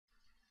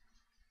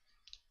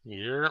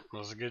Yep,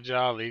 was a good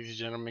job, ladies and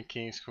gentlemen,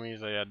 kings,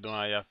 queens. How y'all doing?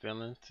 How y'all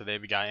feeling? Today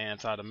we got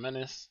Anti the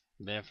Menace,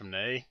 banned from the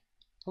A.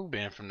 Who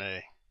banned from the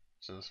A?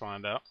 So let's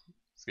find out.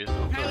 Let's get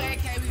into Hey, it.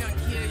 AK, we gonna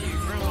kill you.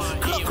 Grandma,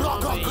 kill you.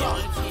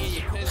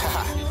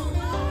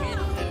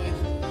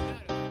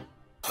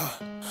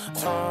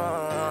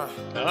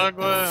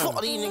 Douglas.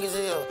 Fuck these niggas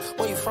here.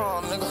 Where you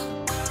from, nigga?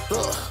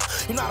 Look,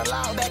 you not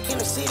allowed back in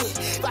the city.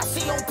 If I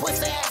see your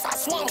pussy ass, I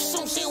swear I'm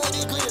shoot shit with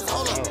these glitters.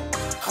 Hold up.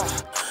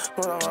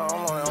 I'm on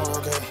that one,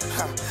 okay.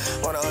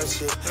 One of other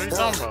shit. What are you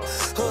talking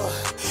about?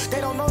 They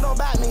don't know no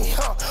about me.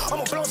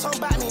 I'ma blow something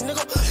about me,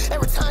 nigga.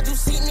 Every time you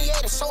see me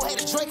at a show, had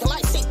a drink and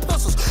like 6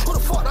 pistols. Who the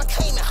fuck done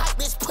came and hype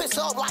this pussy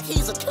up like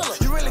he's a killer?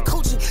 You really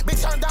coochie?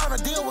 Bitch, turned down a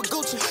deal with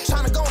Gucci.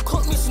 Tryna go and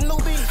cook me some new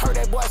beef. Heard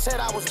that boy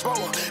said I was broke.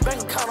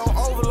 Bank account on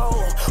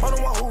overload. I'm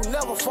the one who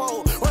never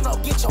fold. Run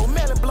up, get your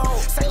melon blown.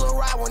 Sailor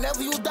ride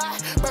whenever you die.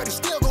 Birdie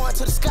still going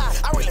to the sky.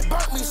 I really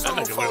burnt me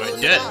something for a little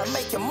nigga.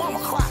 Make your mama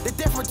cry. The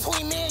difference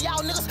between me and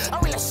y'all niggas, I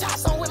really shot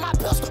some with my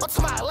pistol. Up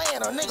to my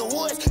land, a nigga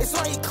woods. It's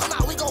when he come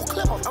out, we gon'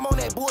 clip him. I'm on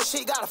that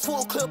bullshit, got a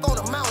full clip on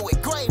the mountain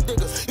with grave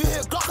diggers. You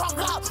hear glop, glop,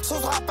 glop. So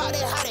hop out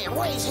there, how that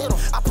rage hit him.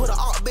 I put an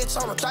alt bitch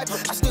on a diaper.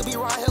 I still be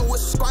around here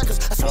with some strikers.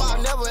 That's why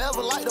I never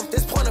ever liked them.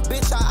 This point of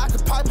bitch, I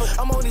could pipe him.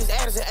 I'm on these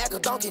adders and act a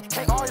donkey.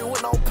 Can't argue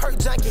with no perk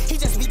junkie. He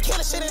just be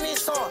killing shit in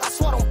his song. I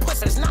swear them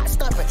pussies not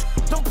stumping.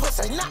 Them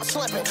pussies not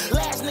slipping.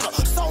 Last nigga,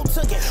 so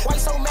took it. Why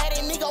you so mad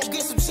at me? Go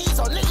get some cheese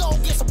or nigga go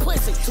get some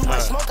pussy. Too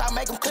much smoke, I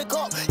make them click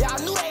up. Yeah, I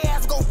knew they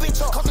ass go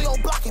bitch up. Come to your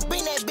block and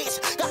bring that bitch.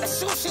 Gotta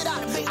shoot shit out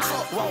the bitch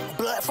up. Want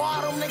blood for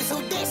all them niggas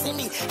who dissing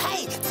me.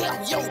 Hey, tell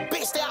yo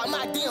bitch stay out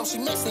my DM, she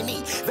missing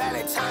me.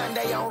 Valentine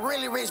Day, I'm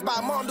really rich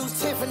by Mondo's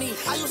Tiffany.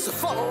 I used to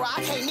fuck around,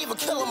 I can't even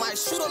kill him, I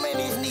shoot him in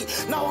his knee.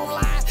 No, I'm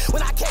lying.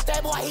 When I catch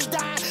that boy, he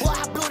dying. Boy,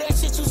 I blew that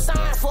shit you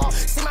signed for.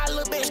 See my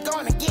little bitch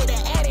going to get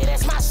that addy,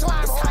 that's my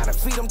slime. It's time to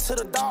feed him to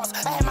the dogs.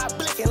 I had my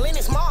blick and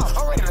Lennox mom.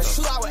 I'm ready to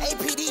shoot out with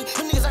APD.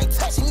 Them niggas ain't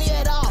touching me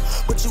at all.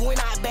 But you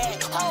went out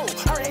bad. Oh,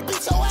 heard they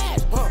beat your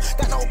ass.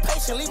 Got no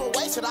patience, leave him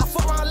wasted. I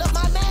fuck around, left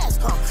my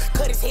mask.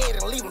 Cut his head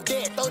and leave him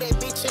dead. Throw that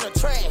bitch in the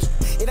trash.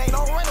 It ain't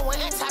no running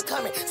when anti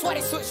coming. Swear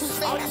they switch you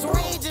say. All this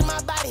rage in my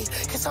body.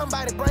 Can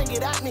somebody bring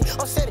it at me?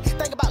 I'm steady,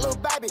 think about little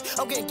baby.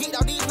 I'm getting geeked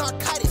on these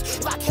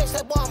narcotics. If I catch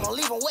that boy, I'm gonna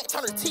leave him wet.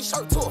 Turn the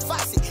t-shirt to a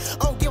faucet.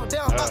 I don't give a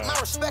damn about my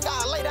respect.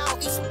 I'll lay down,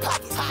 eat some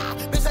pockets. Ha,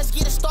 bitch, let's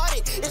get it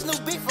started. It's new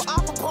beef for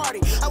Opera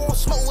Party. I won't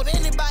smoke with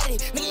anybody.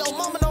 Nigga, your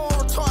mama know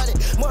I'm retarded.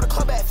 Mortal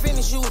Kombat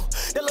finish you.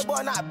 That little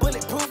boy not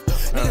bulletproof.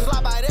 Niggas lie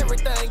about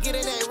everything. Get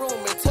in that room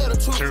and tell the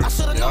truth. I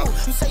should've known.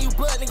 You say you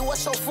blood, nigga,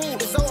 what's your food?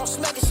 It's on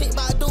smacking shit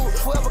by dude.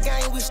 Forever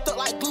game, we stuck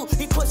like glue.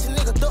 He pussy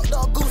nigga, duck,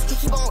 dog, goose. You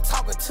keep on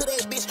talking to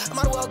that bitch. I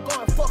might as well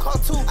go and fuck her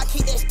too. I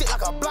keep that stick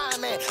like a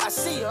blind man. I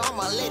see her,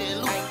 I'ma let it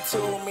loose. Ain't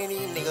too many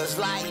niggas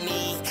like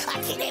me. I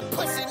keep that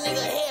pussy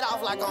nigga head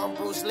off like I'm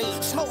Bruce Lee.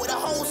 Smoke with the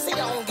whole city,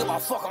 I don't give a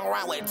fuck. I'm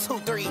around with 2,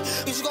 3.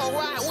 If you gon'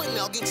 ride with me,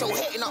 I'll get your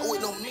head knocked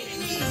with no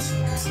minis.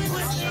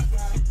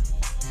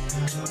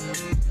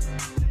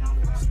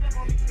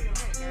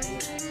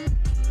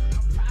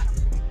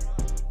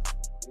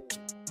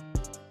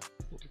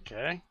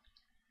 Okay.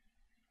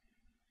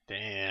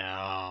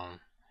 Damn.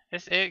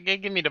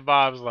 It give me the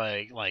vibes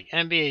like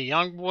NBA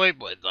YoungBoy,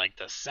 but like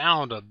the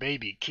sound of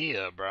Baby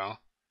Kia, bro.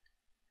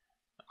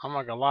 I'm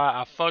not gonna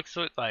lie, I fucks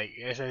with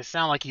it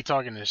sound like he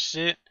talking this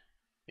shit.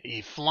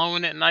 He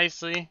flowing it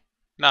nicely,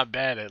 not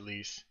bad at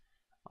least.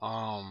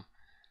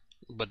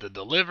 But the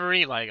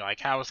delivery, like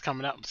how it's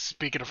coming out.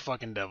 Speak of the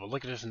fucking devil.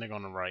 Look at this nigga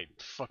on the right,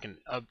 fucking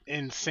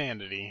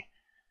insanity.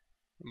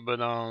 But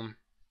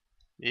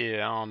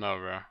yeah, I don't know,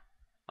 bro.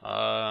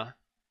 I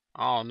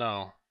don't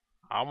know.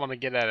 I want to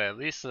get at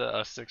least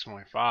a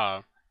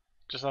 6.5,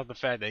 just off the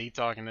fact that he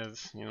talking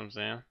this, you know what I'm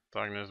saying?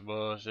 Talking this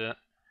bullshit.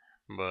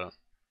 But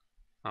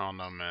I don't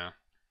know, man.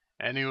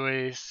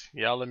 Anyways,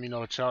 y'all let me know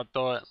what y'all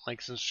thought.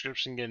 Like,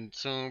 subscription, getting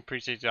soon.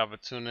 Appreciate y'all for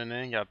tuning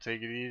in. Y'all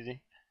take it easy.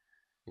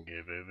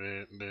 Give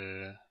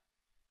it,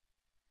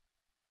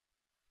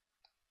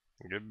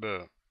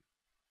 Goodbye.